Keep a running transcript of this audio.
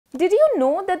Did you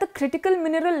know that the critical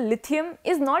mineral lithium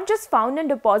is not just found in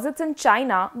deposits in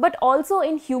China but also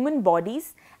in human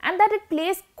bodies, and that it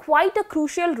plays quite a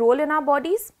crucial role in our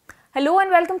bodies? Hello and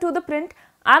welcome to ThePrint.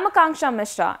 I'm Akanksha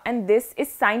Mishra and this is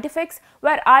Scientifix,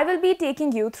 where I will be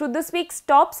taking you through this week's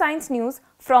top science news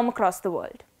from across the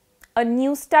world. A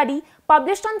new study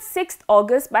published on 6th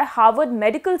August by Harvard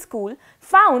Medical School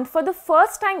found for the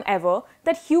first time ever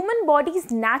that human bodies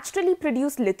naturally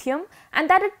produce lithium and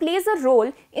that it plays a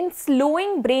role in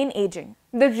slowing brain aging.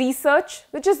 The research,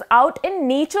 which is out in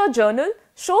Nature journal,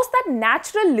 shows that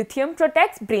natural lithium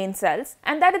protects brain cells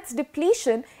and that its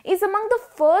depletion is among the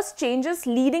first changes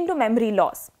leading to memory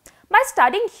loss. By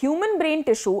studying human brain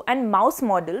tissue and mouse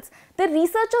models, the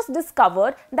researchers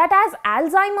discovered that as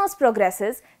Alzheimer's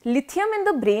progresses, lithium in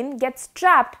the brain gets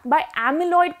trapped by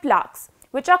amyloid plaques,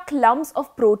 which are clumps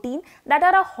of protein that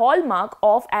are a hallmark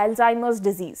of Alzheimer's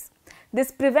disease. This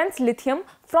prevents lithium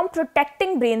from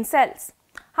protecting brain cells.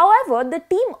 However, the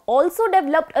team also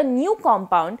developed a new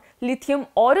compound, lithium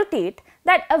orotate,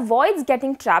 that avoids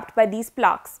getting trapped by these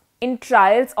plaques. In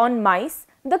trials on mice,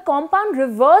 the compound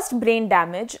reversed brain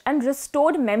damage and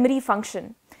restored memory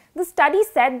function. The study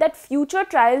said that future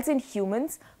trials in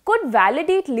humans could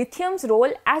validate lithium's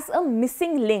role as a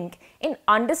missing link in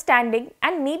understanding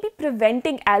and maybe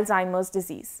preventing Alzheimer's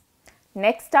disease.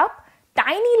 Next up,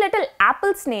 tiny little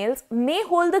apple snails may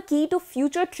hold the key to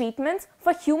future treatments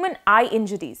for human eye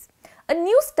injuries. A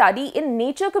new study in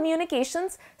Nature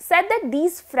Communications said that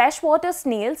these freshwater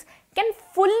snails can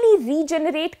fully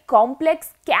regenerate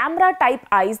complex camera-type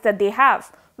eyes that they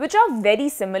have, which are very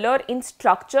similar in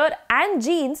structure and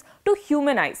genes to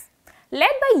human eyes.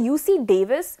 Led by UC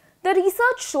Davis, the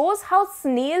research shows how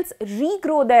snails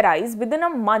regrow their eyes within a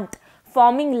month,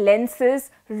 forming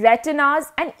lenses,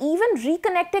 retinas, and even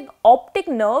reconnecting optic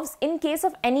nerves in case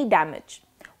of any damage.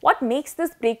 What makes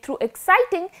this breakthrough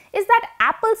exciting is that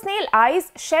apple snail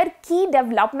eyes share key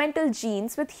developmental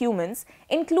genes with humans,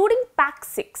 including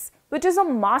PAX6, which is a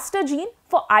master gene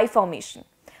for eye formation.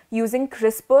 Using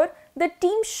CRISPR, the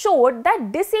team showed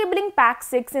that disabling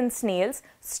PAX6 in snails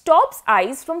stops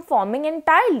eyes from forming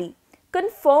entirely,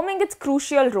 confirming its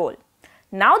crucial role.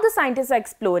 Now the scientists are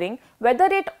exploring whether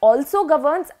it also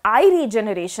governs eye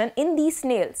regeneration in these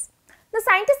snails. The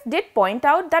scientists did point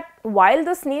out that while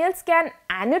the snails can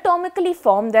anatomically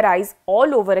form their eyes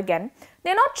all over again,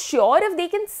 they're not sure if they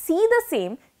can see the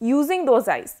same using those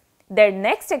eyes. Their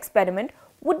next experiment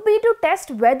would be to test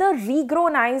whether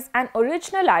regrown eyes and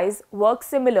original eyes work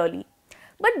similarly.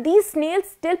 But these snails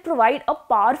still provide a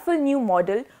powerful new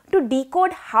model to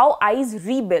decode how eyes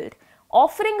rebuild,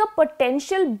 offering a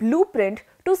potential blueprint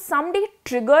to someday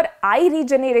trigger eye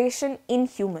regeneration in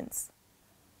humans.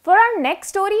 For our next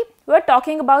story, we're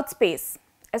talking about space.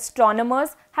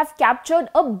 Astronomers have captured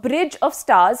a bridge of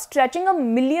stars stretching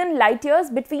 1 million light years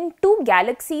between two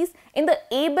galaxies in the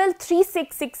Abell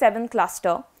 3667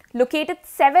 cluster, located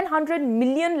 700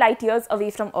 million light years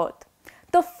away from Earth.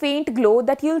 The faint glow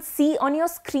that you'll see on your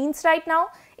screens right now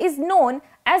is known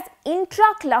as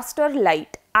intra-cluster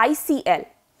light, ICL.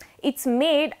 It's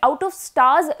made out of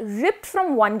stars ripped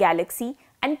from one galaxy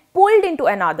and pulled into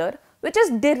another, which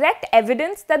is direct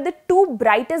evidence that the two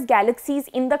brightest galaxies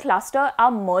in the cluster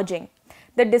are merging.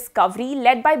 The discovery,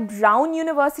 led by Brown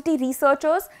University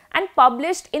researchers and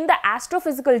published in the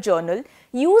Astrophysical Journal,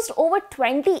 used over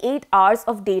 28 hours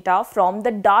of data from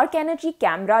the dark energy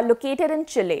camera located in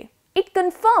Chile. It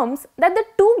confirms that the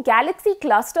two galaxy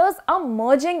clusters are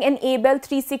merging in Abell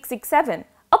 3667,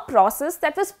 a process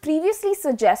that was previously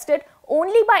suggested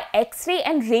only by X-ray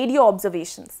and radio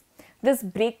observations. This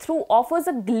breakthrough offers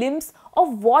a glimpse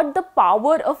of what the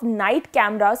power of night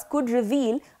cameras could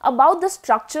reveal about the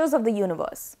structures of the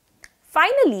universe.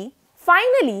 Finally,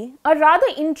 a rather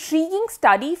intriguing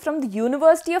study from the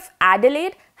University of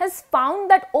Adelaide has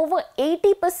found that over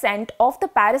 80% of the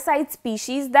parasite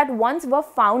species that once were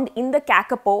found in the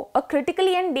kakapo, a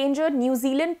critically endangered New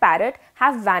Zealand parrot,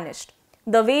 have vanished.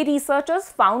 The way researchers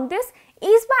found this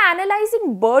is by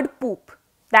analyzing bird poop.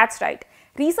 That's right.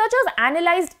 Researchers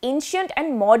analyzed ancient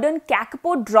and modern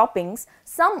kakapo droppings,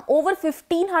 some over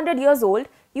 1500 years old,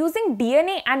 using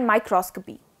DNA and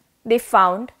microscopy. They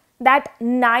found that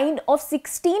 9 of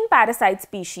 16 parasite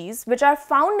species which are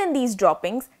found in these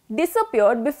droppings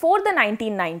disappeared before the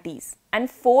 1990s, and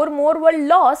 4 more were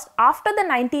lost after the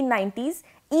 1990s,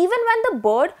 even when the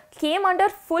bird came under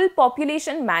full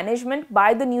population management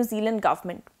by the New Zealand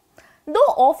government.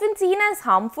 Though often seen as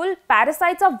harmful,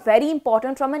 parasites are very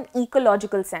important from an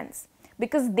ecological sense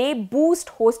because they boost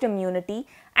host immunity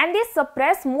and they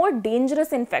suppress more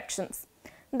dangerous infections.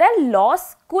 Their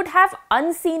loss could have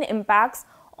unseen impacts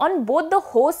on both the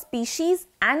host species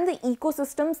and the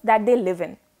ecosystems that they live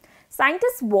in.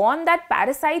 Scientists warn that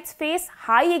parasites face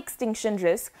high extinction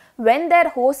risk when their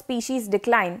host species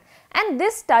decline, and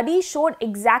this study showed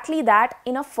exactly that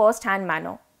in a first-hand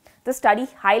manner. The study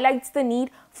highlights the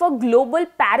need for global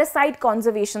parasite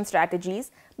conservation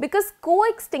strategies because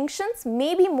co-extinctions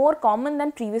may be more common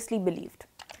than previously believed.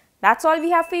 That's all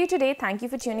we have for you today. Thank you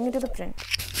for tuning into The Print.